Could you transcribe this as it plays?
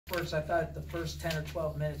First, I thought the first 10 or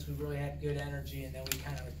 12 minutes we really had good energy, and then we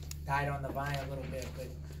kind of died on the vine a little bit. But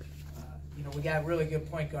you know, we got really good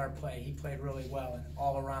point guard play. He played really well and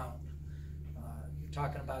all around. You're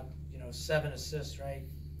talking about, you know, 7 assists, right?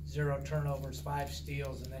 0 turnovers, 5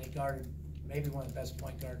 steals, and then he guarded maybe one of the best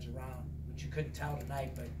point guards around, which you couldn't tell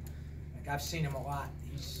tonight. But like, I've seen him a lot.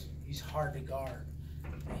 He's hard to guard,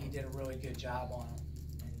 and he did a really good job on him.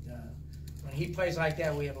 And when he plays like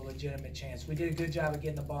that, we have a legitimate chance. We did a good job of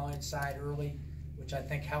getting the ball inside early, which I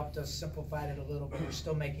think helped us, simplified it a little bit. We're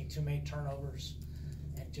still making too many turnovers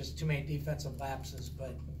and just too many defensive lapses,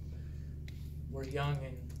 but we're young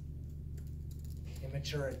and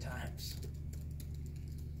immature at times.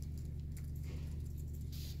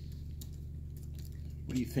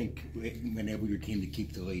 What do you think whenever your team to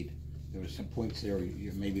keep the lead? There was some points there,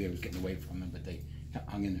 maybe they was getting away from them, but they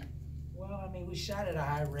hung in there. Well, I mean, we shot at a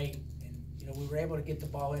high rate, and you know, we were able to get the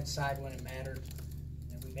ball inside when it mattered,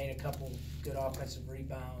 and we made a couple good offensive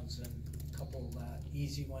rebounds and a couple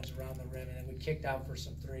easy ones around the rim, and then we kicked out for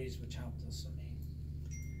some threes, which helped us. I mean,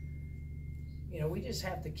 you know, we just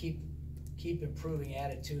have to keep improving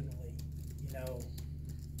attitudinally. You know,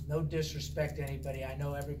 no disrespect to anybody. I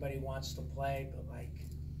know everybody wants to play, but like,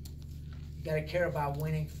 you got to care about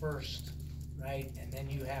winning first, right? And then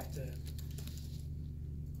you have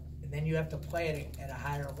to play it at a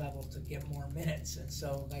higher level to get more minutes. And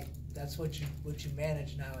so, like, that's what you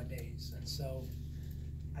manage nowadays. And so,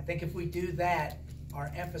 I think if we do that,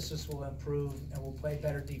 our emphasis will improve, and we'll play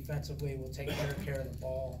better defensively. We'll take better care of the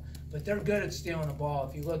ball. But they're good at stealing the ball.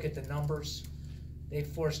 If you look at the numbers, they've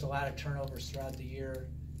forced a lot of turnovers throughout the year.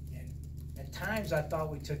 And at times, I thought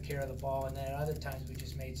we took care of the ball, and then at other times, we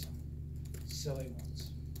just made some silly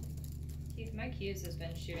ones. Keith, Mike Hughes has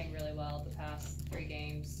been shooting really well the past 3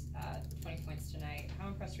 games, 20 points tonight. How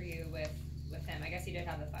impressed were you with him? I guess he did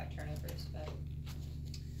have the 5 turnovers, but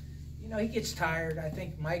you know, he gets tired. I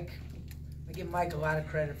think I give Mike a lot of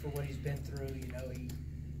credit for what he's been through. You know, he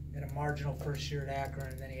had a marginal first year at Akron,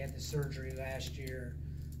 and then he had the surgery last year.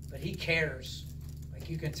 But he cares. Like,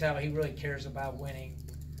 you can tell he really cares about winning.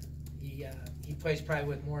 He plays probably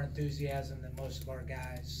with more enthusiasm than most of our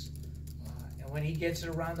guys. And when he gets it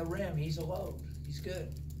around the rim, he's a load. He's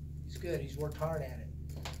good. He's good. He's worked hard at it.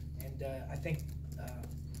 And I think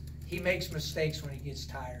he makes mistakes when he gets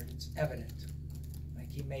tired. It's evident. Like,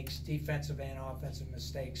 he makes defensive and offensive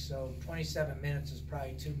mistakes. So 27 minutes is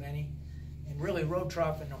probably too many. And really,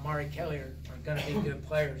 Rotroff and Amari Kelly are going to be good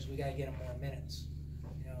players. We got to get them more minutes.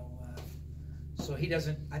 You know, so he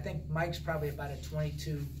doesn't. I think Mike's probably about a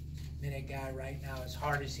 22-minute guy right now, as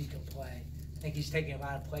hard as he can play. I think he's taking a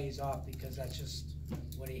lot of plays off because that's just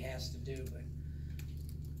what he has to do. But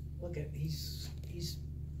look at he's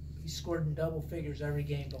scored in double figures every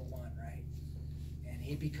game but one, right? And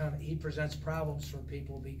he presents problems for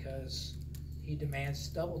people because he demands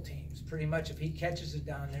double teams. Pretty much, if he catches it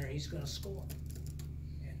down there, he's going to score.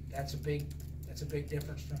 And that's a big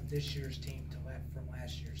difference from this year's team from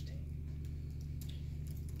last year's team.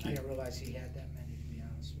 I didn't realize he had that many, to be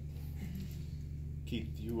honest with you. Keith,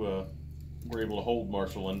 you were able to hold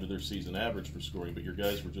Marshall under their season average for scoring, but your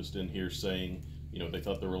guys were just in here saying, you know, they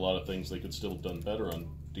thought there were a lot of things they could still have done better on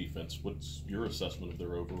defense. What's your assessment of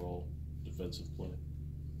their overall defensive play?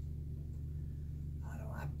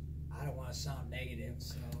 I don't want to sound negative.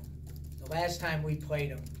 So the last time we played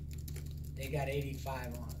them, they got 85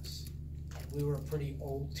 on us, and we were a pretty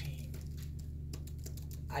old team.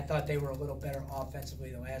 I thought they were a little better offensively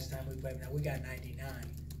the last time we played them. Now we got 99,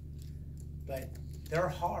 but they're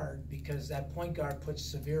hard because that point guard puts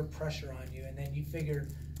severe pressure on you, and then you figure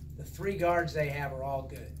the 3 guards they have are all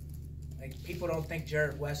good. Like, people don't think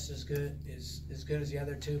Jared West is as good as the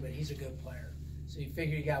other 2, but he's a good player. So you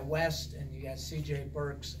figure you got West and you got C.J.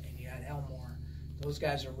 Burks and you got Elmore. Those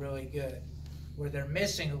guys are really good. Where they're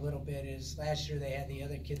missing a little bit is last year they had the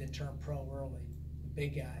other kid that turned pro early, the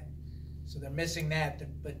big guy. So they're missing that,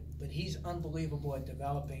 but he's unbelievable at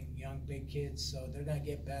developing young big kids, so they're going to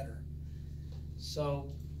get better.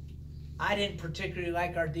 So I didn't particularly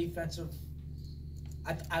like our defensive.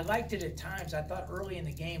 I liked it at times. I thought early in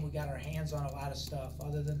the game we got our hands on a lot of stuff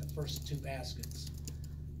other than the first 2 baskets.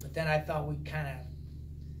 But then I thought we kind of,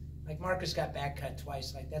 like, Marcus got back cut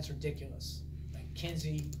twice. Like, that's ridiculous. Like,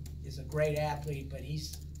 Kinsey is a great athlete, but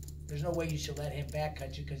there's no way you should let him back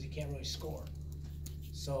cut you because he can't really score.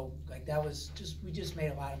 So, like, we just made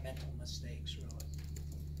a lot of mental mistakes, really.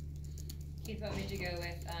 Keith, what made you go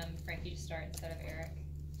with Frankie to start instead of Eric?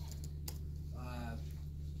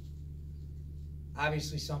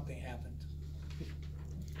 Obviously something happened.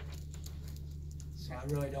 So I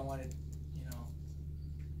really don't want to, you know,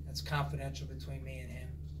 that's confidential between me and him.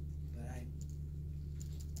 But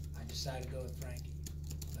decided to go with Frankie.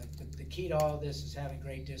 But the key to all of this is having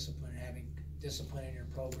great discipline, having discipline in your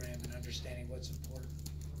program and understanding what's important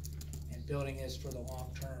and building this for the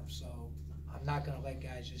long term. So I'm not going to let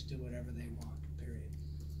guys just do whatever they want, period.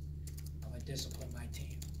 I'm going to discipline my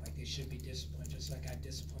team like they should be disciplined, just like I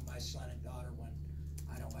discipline my son and daughter when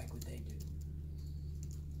I don't like what they do.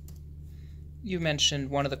 You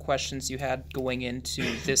mentioned one of the questions you had going into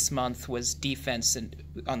this month was defense and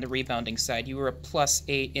on the rebounding side. You were a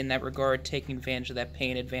 +8 in that regard, taking advantage of that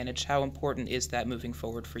paint advantage. How important is that moving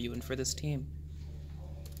forward for you and for this team?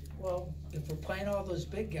 Well, if we're playing all those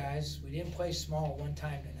big guys, we didn't play small one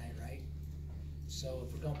time tonight, right? So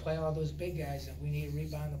if we're going to play all those big guys, then we need to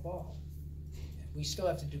rebound the ball. And we still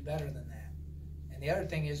have to do better than that. And the other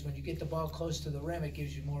thing is when you get the ball close to the rim, it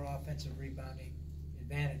gives you more offensive rebounding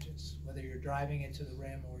advantages, whether you're driving it to the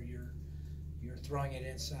rim or you're throwing it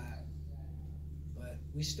inside. But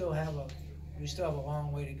we still have a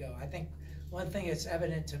long way to go. I think one thing that's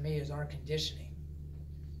evident to me is our conditioning.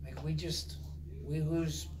 Like we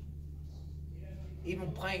lose,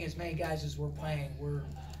 even playing as many guys as we're playing,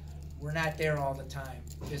 we're not there all the time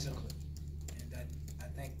physically. And I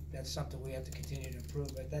think that's something we have to continue to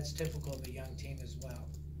improve, but that's typical of a young team as well.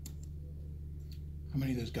 How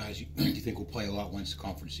many of those guys do you think will play a lot once the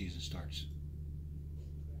conference season starts?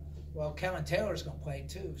 Well, Kellen Taylor's going to play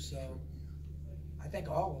too, so I think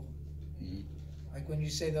all of them. Mm-hmm. Like when you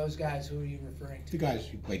say those guys, who are you referring to? The guys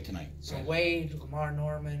who played tonight. So Wade, Lamar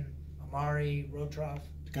Norman, Amari, Rotroff.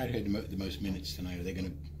 The guy who had the most minutes tonight, are they going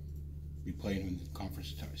to be playing when the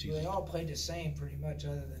conference season? Well, they all played the same pretty much,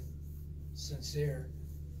 other than Sincere.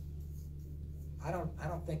 I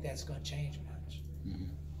don't think that's going to change much. Mm-hmm.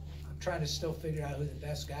 I'm trying to still figure out who the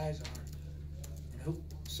best guys are, and who.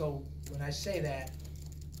 So when I say that,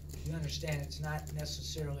 you understand it's not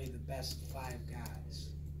necessarily the best 5 guys.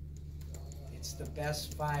 It's the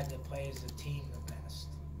best 5 that play as a team the best,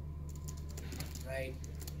 right?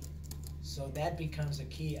 So that becomes a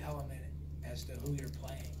key element as to who you're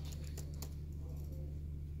playing.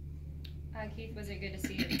 Keith, was it good to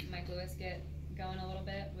see Mike Lewis get going a little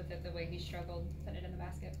bit with it, the way he struggled putting it in the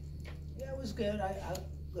basket? Yeah, it was good.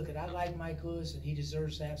 I like Mike Lewis, and he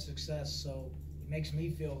deserves to have success, so it makes me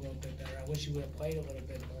feel a little bit better. I wish he would have played a little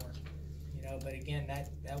bit more, you know, but again, that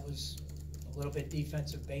was a little bit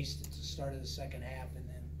defensive based at the start of the second half, and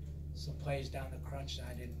then some plays down the crunch that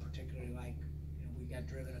I didn't particularly like. You know, we got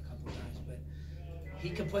driven a couple times, but he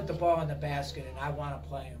can put the ball in the basket, and I want to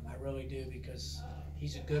play him. I really do, because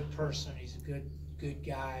he's a good person. He's a good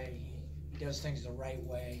guy. He does things the right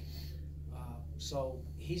way. So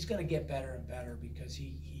he's going to get better and better because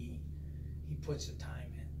he puts the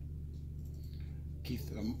time in.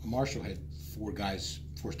 Keith, Marshall had 4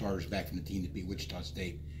 starters back from the team that beat Wichita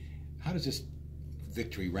State. How does this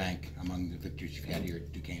victory rank among the victories you've had here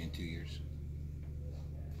at Duquesne in 2 years?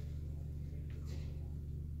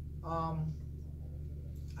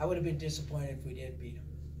 I would have been disappointed if we didn't beat him.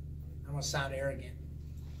 I'm going to sound arrogant.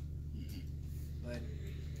 But,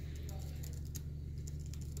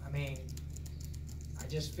 I mean, I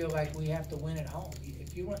just feel like we have to win at home.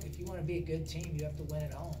 If you want to be a good team, you have to win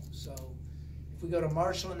at home. So if we go to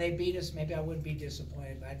Marshall and they beat us, maybe I wouldn't be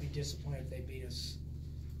disappointed, but I'd be disappointed if they beat us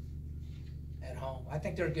at home. I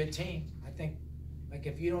think they're a good team. I think, like,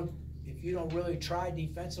 if you don't really try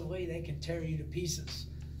defensively, they can tear you to pieces,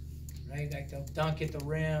 right? Like, they'll dunk at the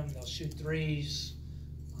rim, they'll shoot threes.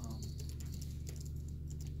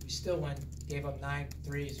 We still gave up 9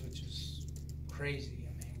 threes, which is crazy.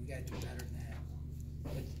 I mean, we got to do better than that.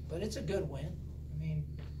 But it's a good win. I mean,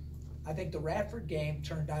 I think the Radford game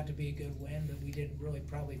turned out to be a good win, but we didn't really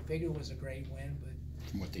probably figure it was a great win. But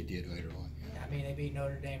from what they did later on. I mean, they beat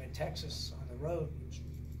Notre Dame in Texas on the road,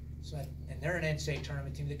 and they're an NCAA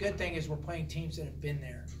tournament team. The good thing is we're playing teams that have been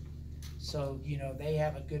there. So, you know, they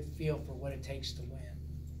have a good feel for what it takes to win.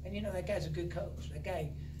 And, you know, that guy's a good coach. That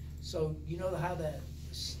guy, so you know how the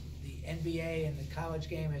NBA and the college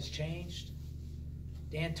game has changed?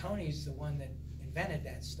 D'Antoni's the one that invented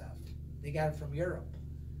that stuff. They got it from Europe.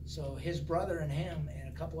 So his brother and him and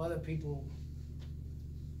a couple other people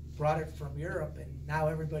brought it from Europe, and now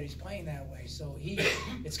everybody's playing that way. So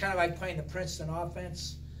it's kind of like playing the Princeton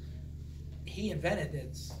offense. He invented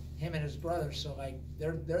this, him and his brother. So like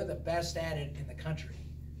they're the best at it in the country.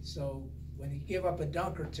 So when you give up a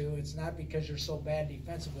dunk or two, it's not because you're so bad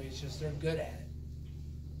defensively. It's just they're good at it.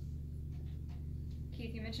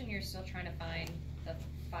 Keith, you mentioned you're still trying to find the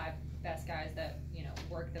 5 best guys that, you know,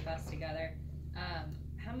 work the best together.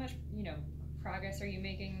 How much, you know, progress are you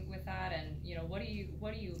making with that, and, you know, what do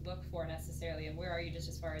you look for necessarily, and where are you just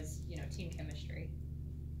as far as, you know, team chemistry?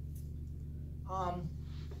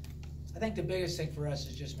 I think the biggest thing for us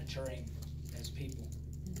is just maturing as people.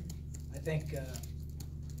 I think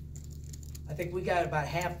we got about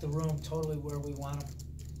half the room totally where we want them,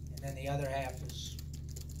 and then the other half is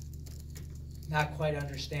not quite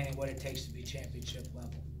understanding what it takes to be championship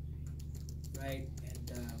level, right?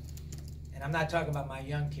 And I'm not talking about my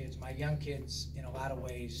young kids. My young kids, in a lot of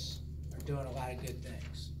ways, are doing a lot of good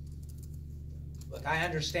things. Look, I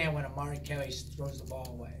understand when Amari Kelly throws the ball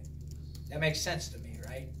away. That makes sense to me,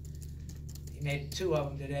 right? He made 2 of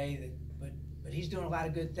them today, but he's doing a lot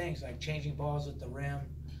of good things, like changing balls at the rim,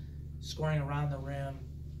 scoring around the rim.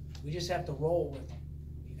 We just have to roll with them,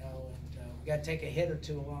 you know, and we got to take a hit or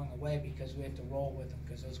 2 along the way because we have to roll with them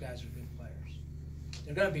because those guys are good players.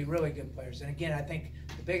 They're going to be really good players. And again, I think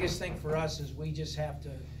the biggest thing for us is we just have to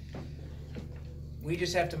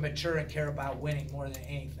mature and care about winning more than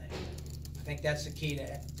anything. I think that's the key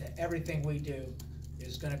to everything we do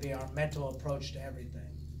is going to be our mental approach to everything.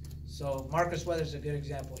 So Marcus Weathers is a good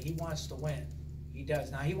example. He wants to win. He does.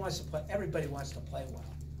 Now he wants to play. Everybody wants to play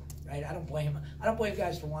well, right? I don't blame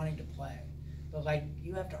guys for wanting to play, but like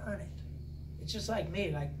you have to earn it. It's just like me.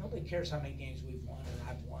 Like nobody cares how many games we've won or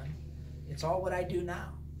I've won. It's all what I do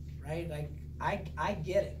now, right? Like I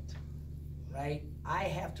get it, right? I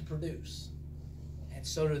have to produce, and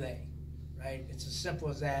so do they, right? It's as simple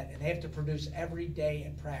as that. And they have to produce every day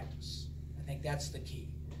in practice. I think that's the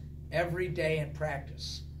key. Every day in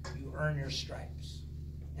practice, you earn your stripes.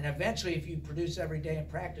 And eventually, if you produce every day in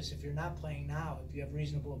practice, if you're not playing now, if you have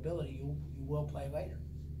reasonable ability, you will play later.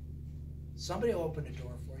 Somebody will open the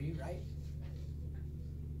door for you, right?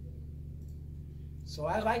 So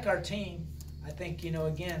I like our team. I think, you know,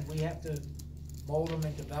 again, we have to mold them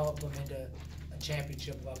and develop them into a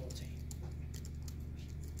championship level team.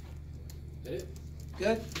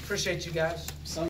 Good? Appreciate you guys.